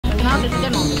now there's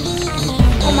demo.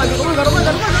 Oh my god, oh my god, oh my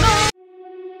god, oh my god.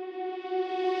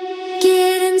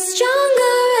 Getting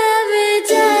stronger every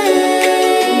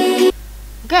day.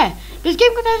 Okay, this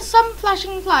game contains some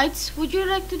flashing lights. Would you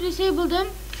like to disable them?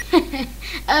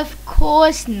 Of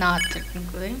course not,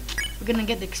 technically. We're gonna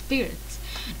get the experience.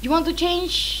 Do you want to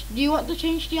change the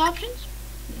options?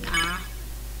 Nah.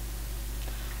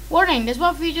 Warning, this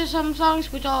one features some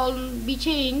songs which all be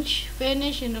changed,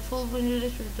 finished in the full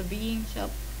list with the being, so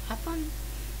have fun.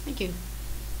 Thank you.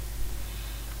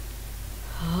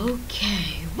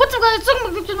 Okay, what's up guys,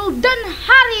 welcome back to channel. Dan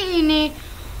hari ini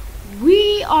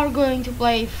we are going to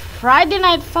play Friday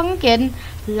Night Funkin'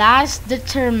 Last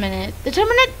Determinate.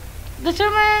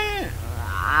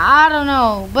 I don't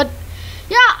know, but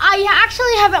yeah, I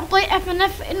actually haven't played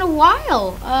FNF in a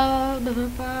while.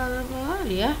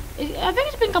 Yeah, I think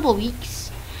it's been a couple of weeks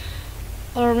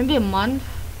or maybe a month,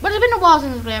 but it's been a while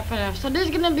since I played FNF. So this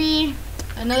is gonna be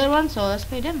another one. So let's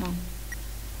play demo.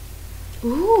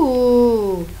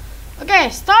 Ooh. Okay,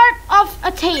 start of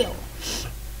a tale.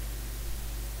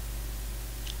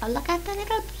 Oh, look at the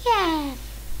little PS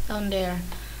down there.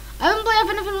 I haven't played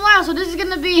FNF in a while, so this is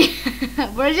gonna be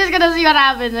we're just gonna see what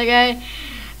happens, okay?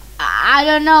 I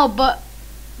don't know, but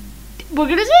we're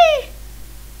gonna see.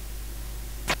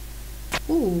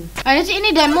 Ooh, ada sih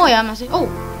ini demo ya masih. Oh,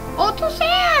 2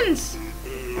 cents.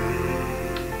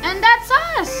 And that's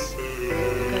us.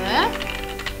 Okay.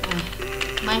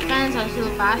 My fans are still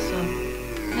paso.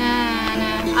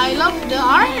 And I love the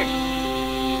art.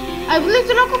 I believe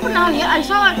aku pernah lihat. I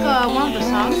saw like one of the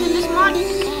songs in this mod.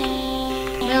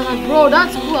 And I was like, bro,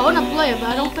 that's cool. I wanna play it,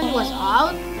 but I don't think it was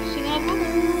out. Sing aku.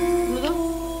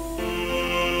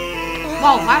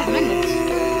 Wow, 5 minutes.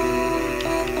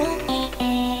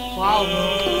 Wow, bro.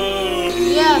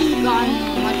 Yeah, I've gotten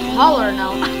much taller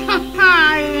now.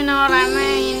 You know what I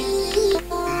mean?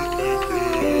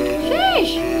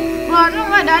 Sheesh. Bro, I don't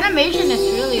know why the animation is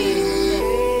really good.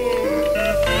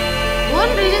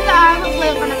 One reason that I haven't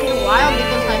played FNF in a while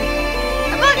because like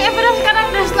I feel like FNF kind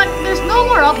of there's no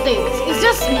more updates. It's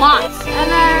just mods, and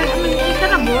I mean it's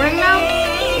kind of boring now.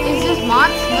 It's just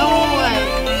mods, no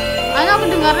like. I know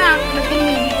kedengarnya bikin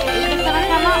ini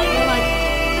karena like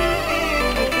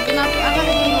kenapa aku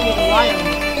bikin lebih wild.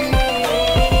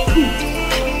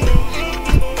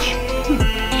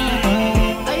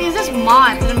 Like it's just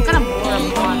mods, and I'm kind of bored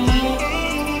of mods.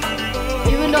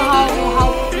 Even though how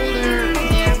they're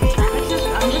mechanics,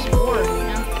 I'm just bored, you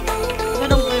know. So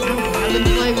I don't play them. I've been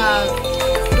playing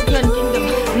Brooklyn Kingdom,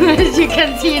 as you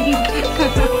can see.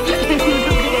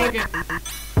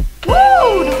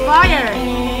 Woo, the fire!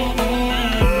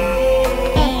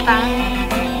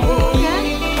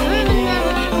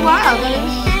 Wow, but it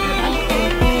was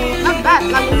not bad.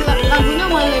 Lagunya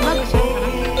mulai bagus ya.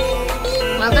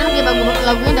 Bahkan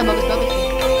lagunya udah bagus-bagus sih.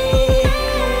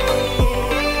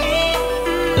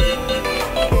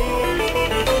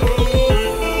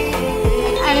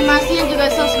 Animasinya juga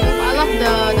so smooth. I love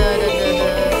the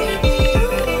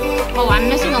oh, I'm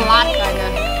missing a lot kinda.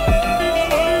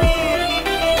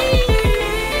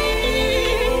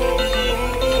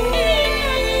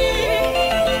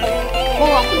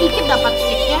 Oh, aku dikit dapat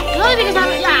stick ya. Lo lebih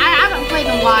kesana ya. I haven't played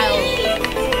in a while.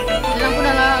 Dan aku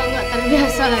udah nggak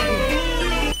terbiasa lagi.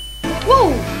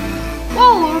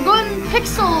 Wow, we're going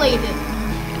pixelated.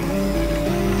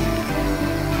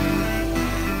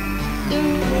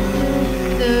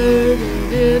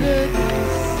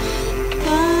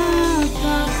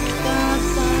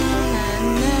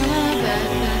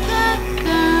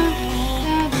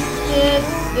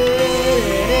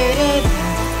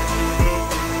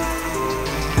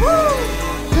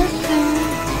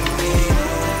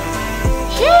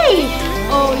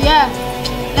 Oh yeah,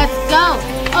 let's go.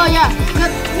 Oh yeah,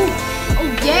 good. Oh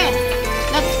yeah,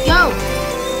 let's go.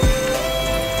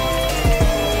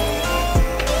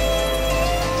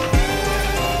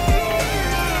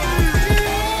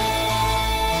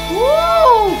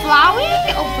 Woo, flowy.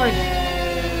 Oh frick.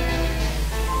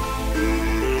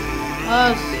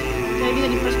 Maybe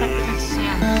the perspective makes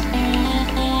sense.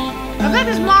 I bet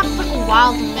this mod took a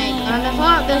while to make, and I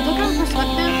thought there's different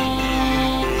perspective.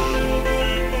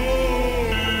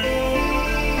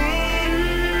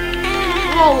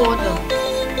 Oh, what the?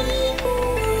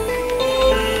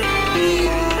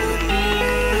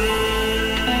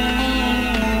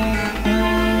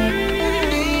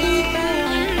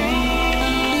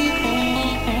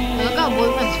 Look at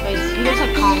boyfriend's face. He looks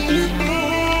like confident.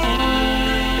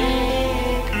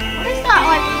 What is that?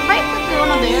 Like right with one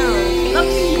of the arrows. It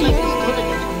looks like he's good at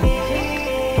something.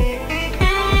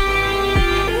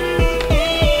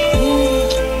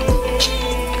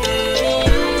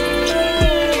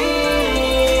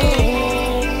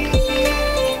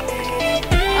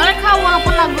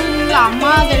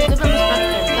 lama, there's different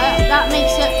perspectives. That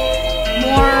makes it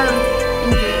more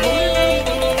enjoyable.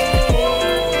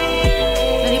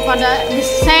 Daripada the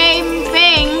same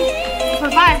thing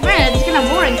for 5 minutes, it's kind of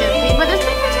boring to me. But there's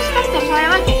different perspectives, so I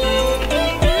like it.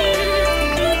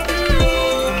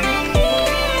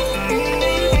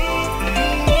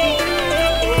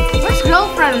 Where's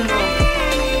girlfriend, bro?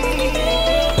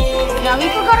 Yeah,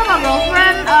 we forgot about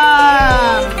girlfriend.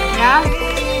 Yeah.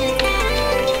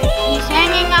 He's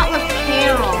hanging out with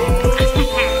Carol.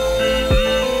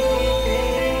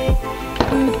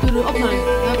 Oh, sorry.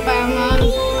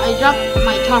 I dropped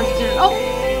my charger. Oh.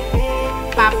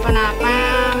 Papa na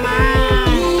mama.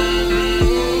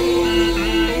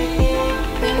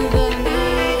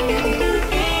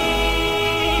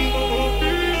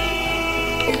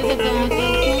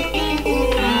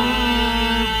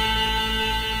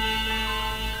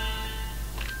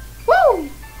 Woo!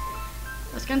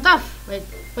 That's kind of tough. Wait.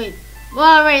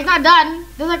 Well, wait, it's not done.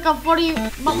 There's like a 40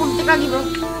 lagi, bro.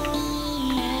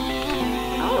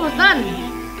 Oh, it was done.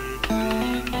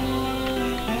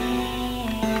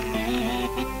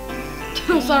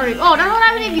 Sorry. Oh, that's what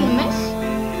happened if you miss.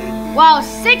 Wow,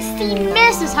 60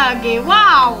 misses, Hage.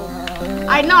 Wow.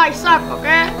 I know I suck,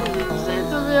 okay?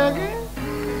 It's okay.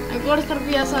 Aku harus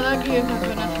terbiasa lagi, my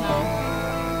goodness, no.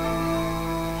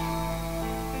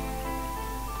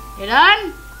 You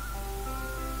done?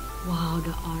 Wow,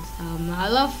 the art style. I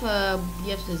love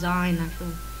BF's design,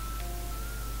 actually.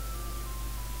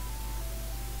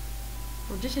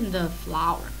 We're just in the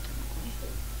flower.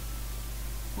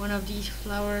 One of these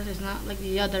flowers is not like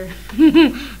the other.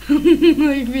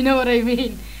 If you know what I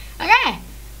mean. Okay,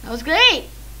 that was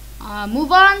great. Move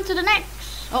on to the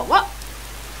next. Oh, what?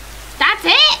 That's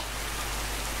it?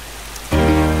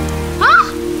 Huh?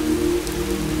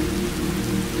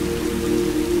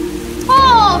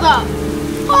 Hold up.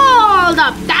 Hold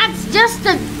up. That's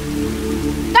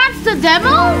the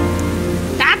demo?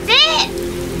 That's it?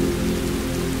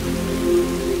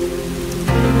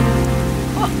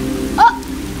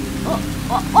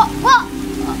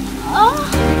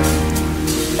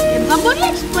 Can somebody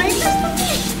explain this to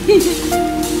me?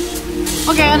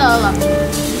 Okay, hold on.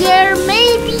 There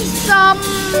may be some,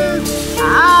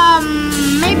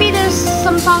 maybe there's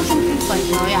some songs in replay.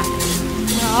 Oh yeah.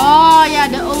 Oh yeah,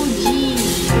 the OG.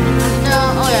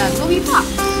 Oh yeah, Toby Fox.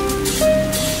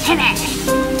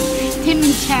 Tim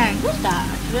Chang. Who's that?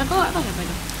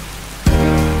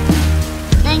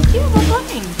 Thank you for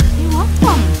coming. You're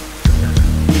welcome.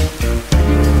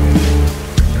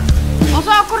 Also,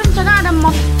 aku rencana ada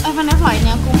mod FNF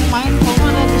lainnya. Aku main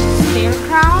kalau ada the Stair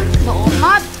Crown, the old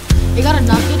mod. They got an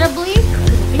update, I believe. I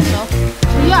think so.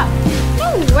 So yeah.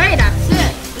 No way, that's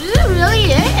it. Is it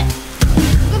really it?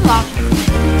 Good luck.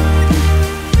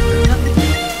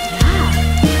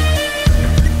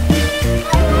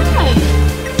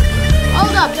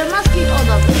 Hold up, there must be.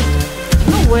 Hold up.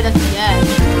 No way, that's the end.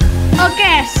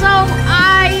 Okay, so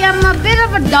I am a bit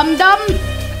of a dum-dum.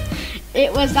 It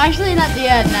was actually not the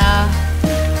end.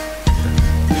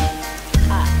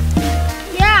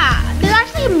 Yeah, there's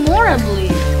actually more, I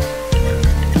believe.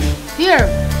 Here.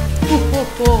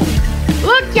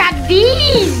 Look at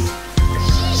these.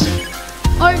 Sheesh.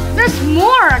 Or there's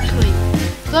more actually.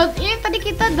 So ini tadi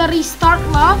kita dari Start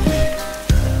Love.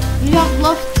 We have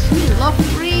Love 2, Love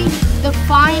 3, the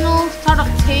final, Start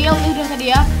of Tale. Itu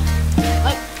tadi ya.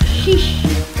 Like, sheesh.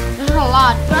 There's a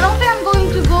lot. But I don't think I'm going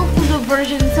to go through the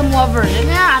version, semua version.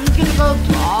 Yeah, I'm gonna go to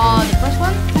the first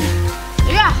one. So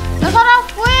yeah, let's start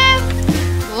off with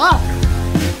Love.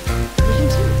 Version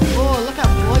 2. Oh, look at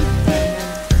Boyfriend.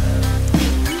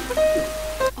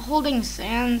 Holding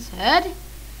Sans head.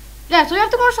 Yeah, so we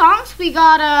have 2 more songs. We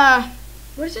got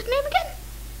what is his name again?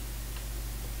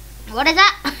 What is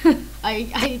that? I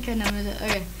kind of miss it.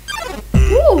 Okay.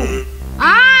 Ooh.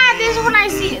 This one I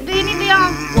see. Ini dia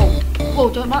yang. Whoa,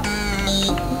 coba.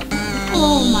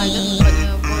 Oh my god,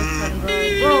 bukannya boyfriend,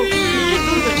 bro. You should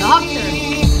go to the doctor.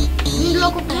 Ini dulu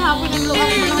aku punya HP, ini dulu aku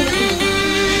punya HP.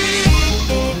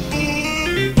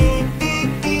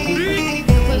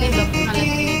 Aku ini belum pernah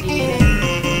lihat ini di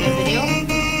video.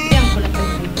 Ini yang aku lihat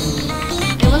tadi.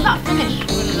 It was not finished.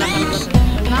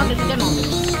 Now there's a demo.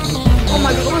 Oh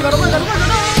my god, oh my god, oh my god, oh my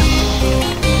god.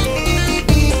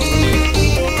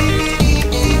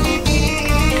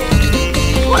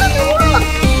 What in the world?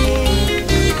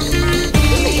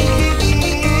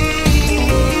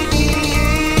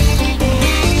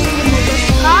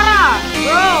 Kara,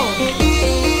 bro.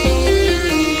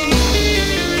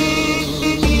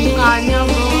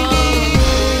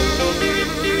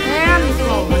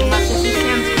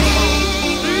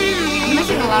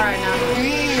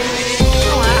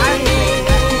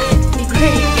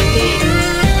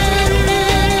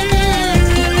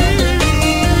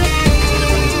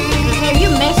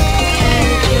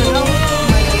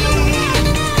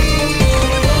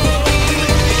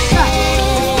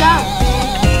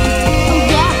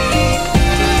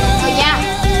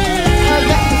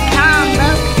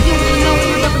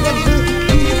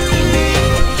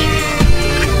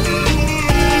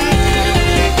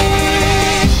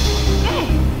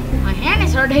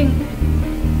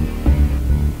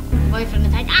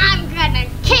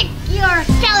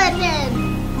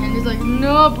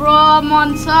 No, bro, I'm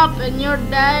on top and you're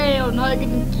down. How you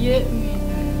gonna get me?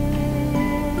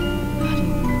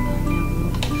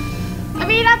 I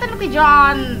mean, I think we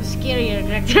draw on scarier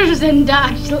characters than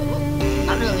that. Actually,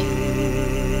 not really.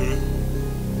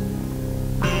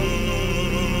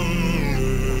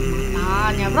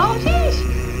 Tanya, bro, sis.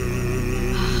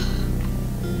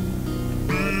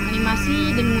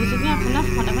 Animasi dan musiknya FNAF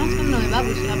kadang-kadang kan lebih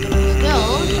bagus ya, but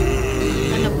still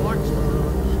kind of bored.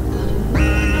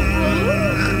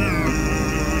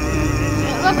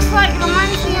 It looks like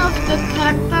reminds me of the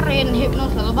character in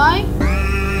Hypno's Lullaby,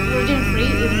 version free,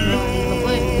 even though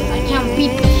I can't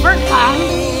beat the first song.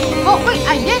 Oh wait,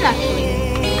 I did actually.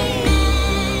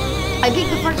 I beat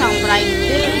the first song, but I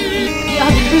didn't beat the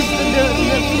others, the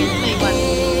play one.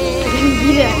 I didn't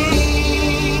beat it actually.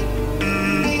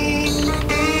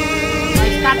 I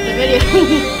stopped the video.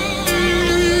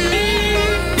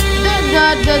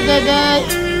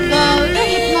 the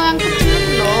Hypno yang kecil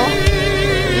itu loh,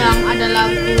 yang ada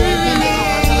lagu ini kalau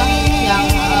nggak salah, yang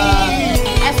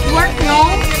S-word no.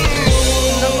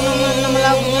 Nama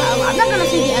lagunya, I'm not gonna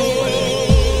say the S-word.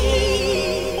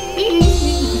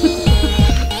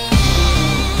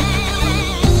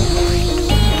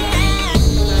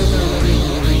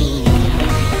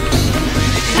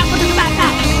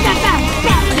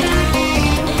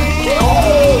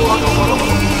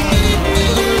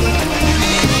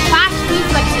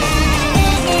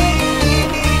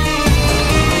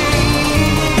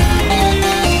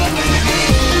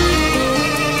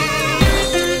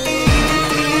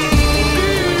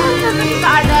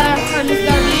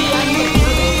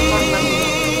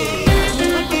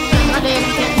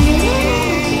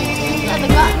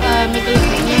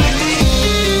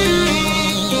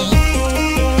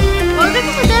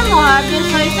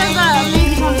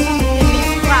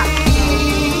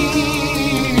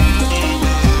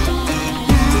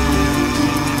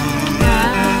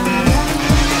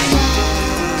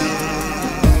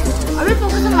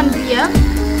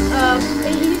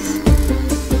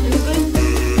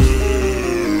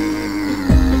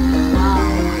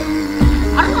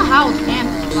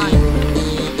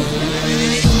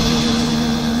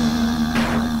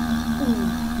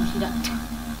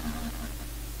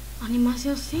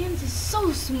 Animation scenes is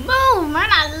so smooth, man.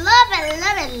 I love it,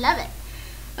 love it, love it.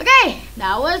 Okay,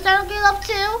 that was Tentang Love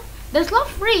 2. There's Love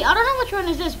 3. I don't know which one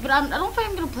is this, but I don't think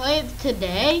I'm gonna play it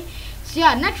today. So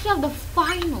yeah, next we have the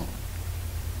final.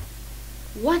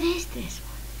 What is this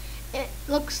one? It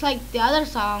looks like the other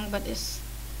song, but it's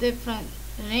different.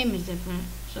 The name is different.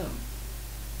 So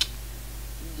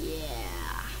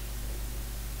yeah.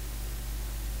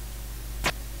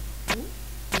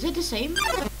 Ooh, is it the same?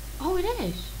 Oh, it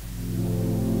is.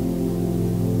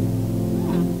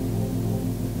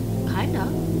 Kinda.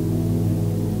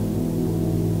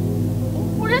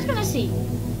 We're just gonna see.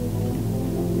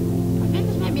 I think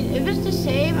this might be. If it's the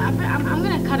same, I'm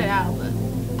gonna cut it out. But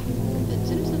it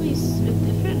seems to be a bit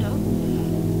different though.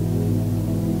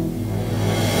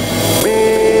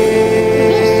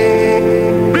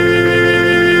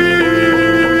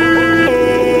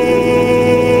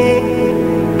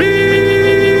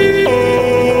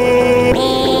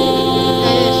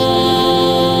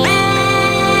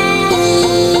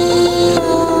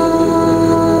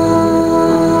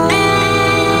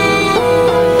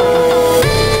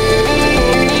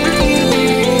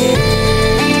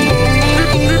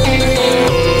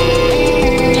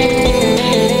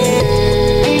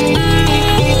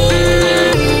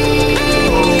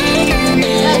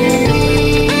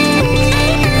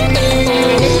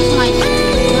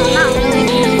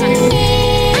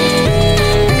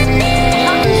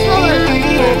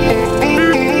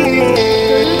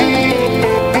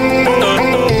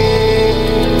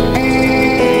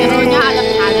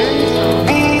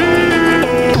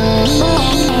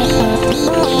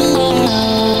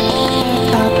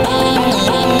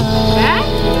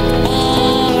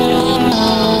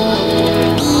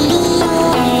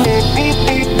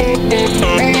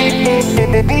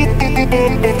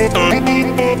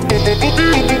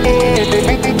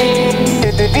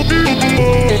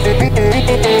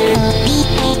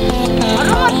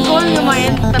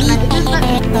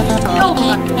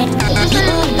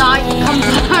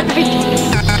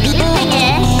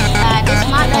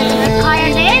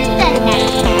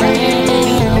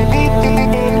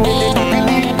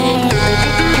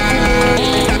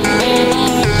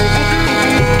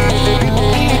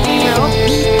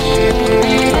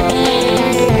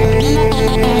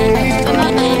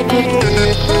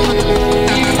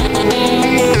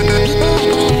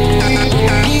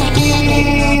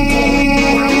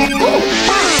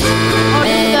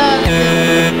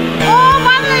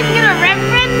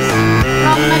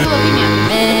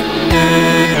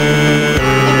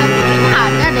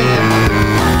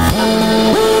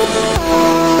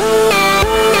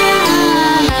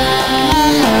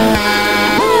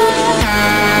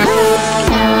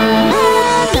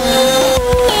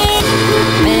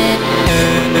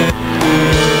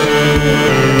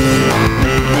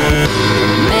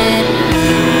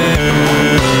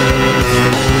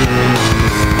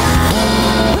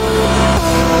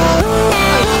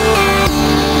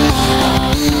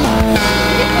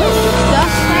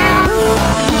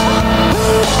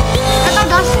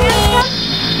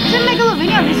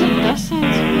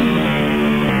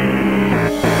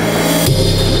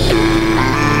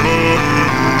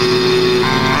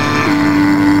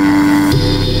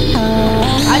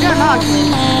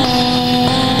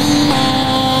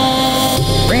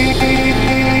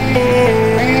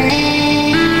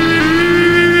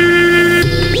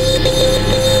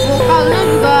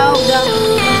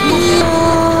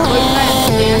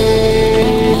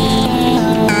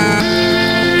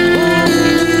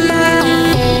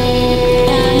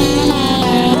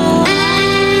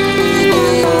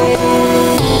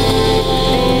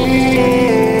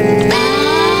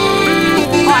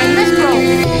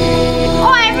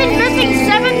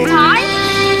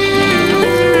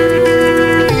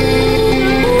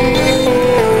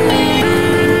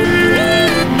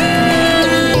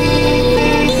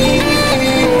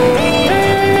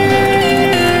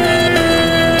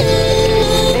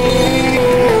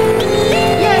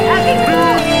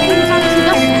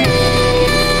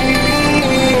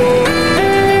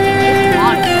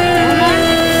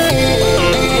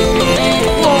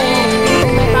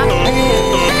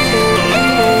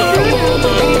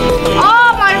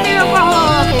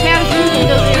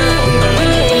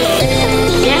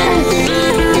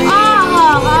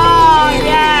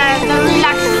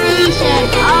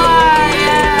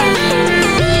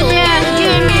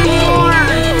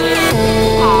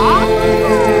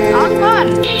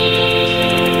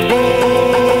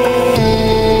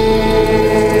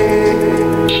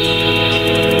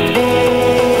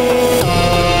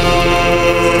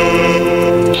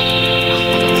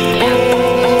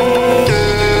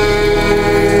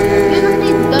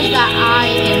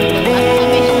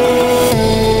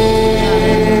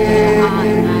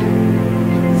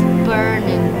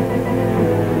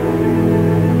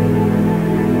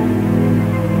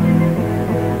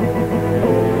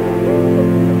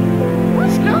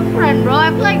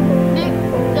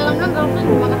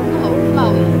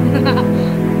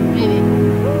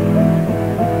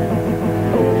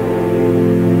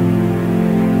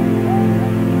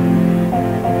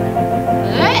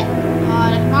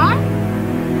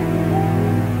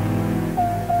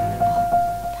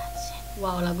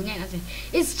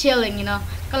 chilling, you know.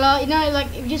 Kalau like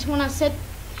if you just wanna sit,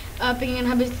 pengen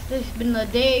habis been a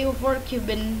day of work, you've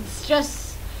been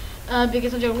stressed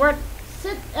because of your work,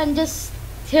 sit and just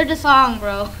hear the song,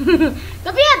 bro.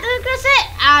 Tapi ya kasi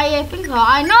I think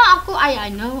I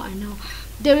know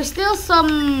there's still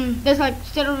there's like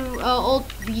still old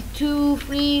V2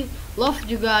 free love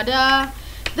juga ada.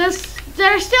 There's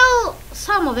still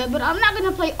some of it, but I'm not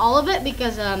gonna play all of it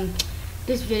because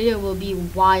this video will be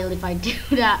wild if I do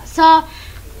that. So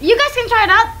you guys can try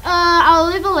it out. I'll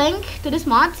leave a link to this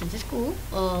mod since it's cool.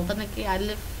 Technically I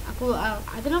don't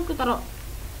know aku taruh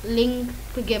link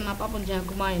ke game apapun yang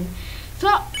aku main. So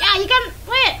yeah, you can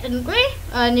play it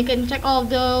and you can check all of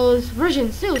those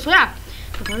versions too. So yeah,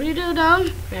 before you do them,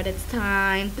 credits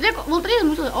time. Tadi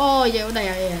muncul. Oh ya udah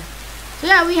ya. So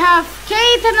yeah, we have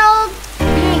Tentang Channel.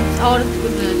 Oh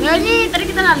goodness. So ini tadi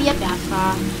kita lihat ya.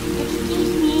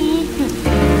 Excuse me.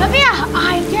 Tapi ya,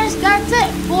 I guess that's it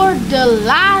for the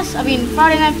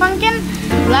Friday Night Funkin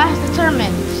last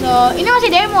tournament. So ini masih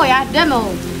demo ya,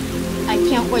 demo. I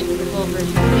can't wait for the full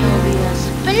version. It will be a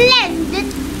splendid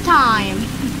time.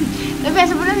 Tapi ya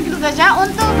sebenarnya gitu guys ya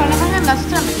untuk Funkin last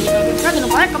tournament. Jangan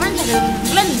lupa like, comment, share,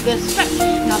 dan subscribe.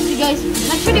 And I'll see you guys in the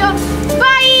next video.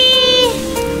 Bye.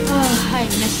 I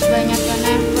miss banyak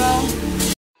banget bro.